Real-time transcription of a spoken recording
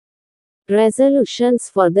Resolutions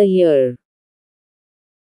for the year.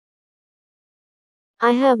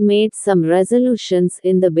 I have made some resolutions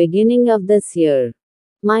in the beginning of this year.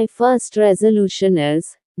 My first resolution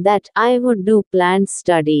is that I would do planned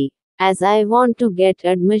study, as I want to get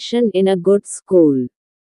admission in a good school.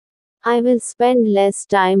 I will spend less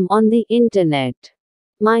time on the internet.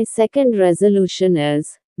 My second resolution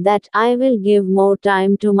is that I will give more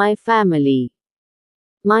time to my family.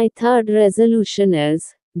 My third resolution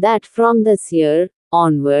is that from this year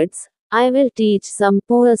onwards, I will teach some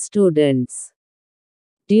poor students.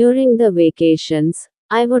 During the vacations,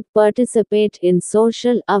 I would participate in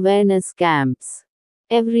social awareness camps.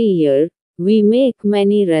 Every year, we make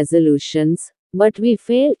many resolutions, but we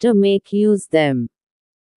fail to make use them.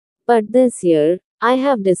 But this year, I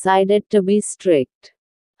have decided to be strict.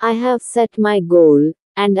 I have set my goal,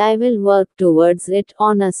 and I will work towards it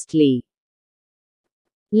honestly.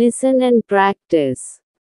 Listen and practice.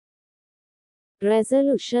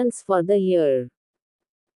 Resolutions for the year.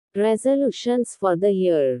 Resolutions for the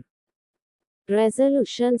year.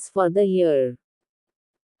 Resolutions for the year.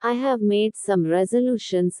 I have made some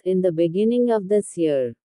resolutions in the beginning of this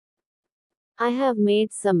year. I have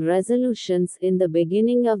made some resolutions in the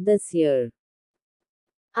beginning of this year.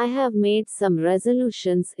 I have made some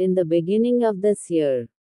resolutions in the beginning of this year.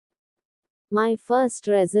 My first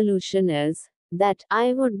resolution is that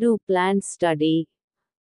I would do planned study.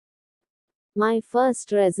 My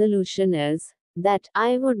first resolution is that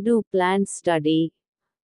I would do planned study.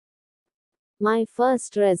 My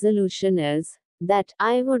first resolution is that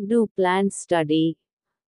I would do planned study,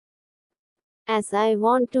 as I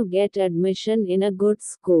want to get admission in a good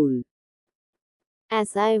school.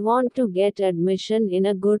 As I want to get admission in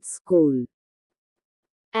a good school.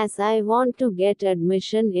 As I want to get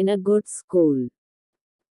admission in a good school.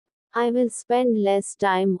 I will spend less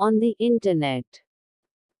time on the internet.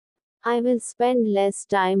 I will spend less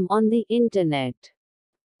time on the internet.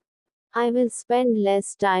 I will spend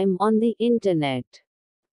less time on the internet.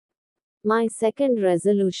 My second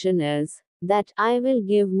resolution is that I will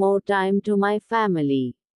give more time to my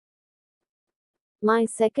family. My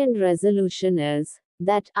second resolution is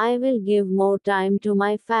that I will give more time to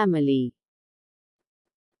my family.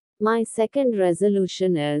 My second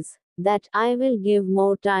resolution is that I will give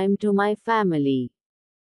more time to my family.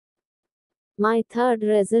 My third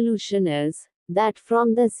resolution is that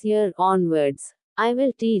from this year onwards, I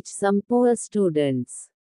will teach some poor students.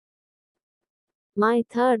 My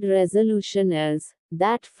third resolution is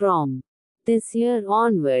that from this year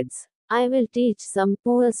onwards, I will teach some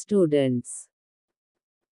poor students.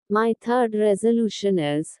 My third resolution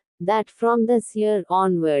is that from this year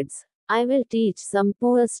onwards, I will teach some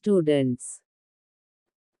poor students.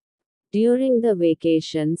 During the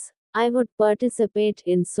vacations, I would participate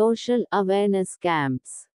in social awareness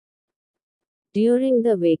camps. During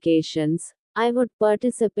the vacations, I would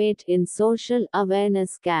participate in social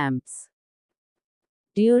awareness camps.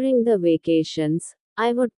 During the vacations,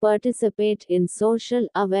 I would participate in social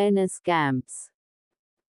awareness camps.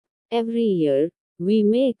 Every year, we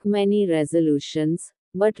make many resolutions,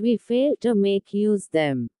 but we fail to make use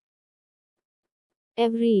them.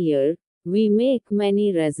 Every year, we make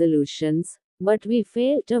many resolutions, but we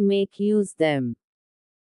fail to make use them.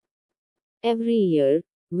 Every year,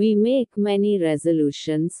 we make many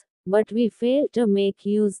resolutions, but we fail to make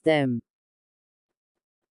use them.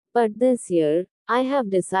 But this year, I have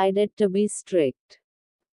decided to be strict.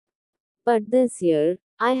 But this year,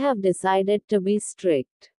 I have decided to be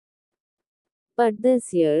strict. But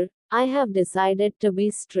this year, I have decided to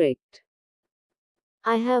be strict.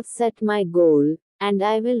 I have set my goal, and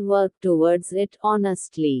I will work towards it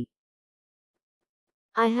honestly.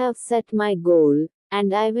 I have set my goal,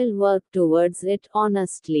 and I will work towards it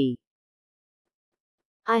honestly.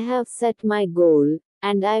 I have set my goal,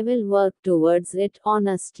 and I will work towards it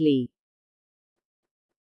honestly.